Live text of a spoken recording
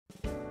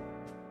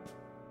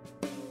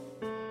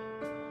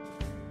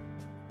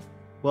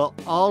Well,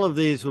 all of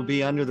these will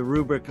be under the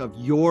rubric of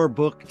your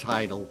book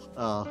title,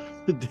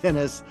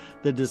 Dennis,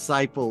 The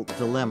Disciple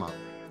Dilemma,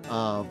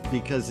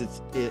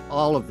 because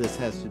all of this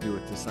has to do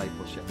with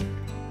discipleship.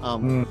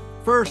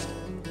 First,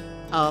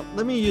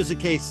 let me use a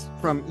case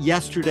from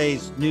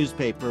yesterday's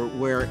newspaper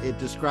where it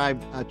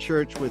described a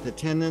church with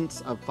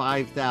attendance of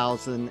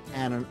 5,000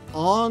 and an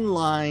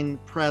online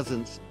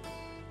presence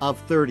of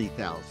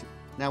 30,000.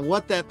 Now,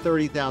 what that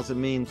 30,000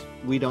 means,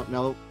 we don't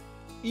know.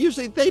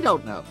 Usually they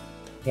don't know.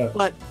 Yeah.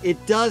 But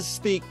it does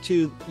speak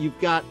to, you've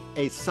got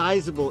a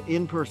sizable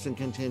in-person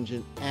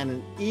contingent and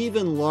an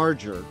even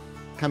larger,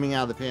 coming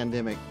out of the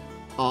pandemic,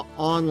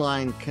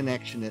 online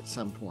connection at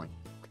some point.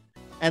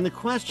 And the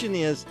question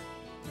is,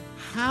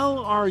 how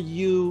are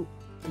you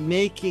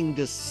making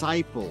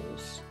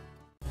disciples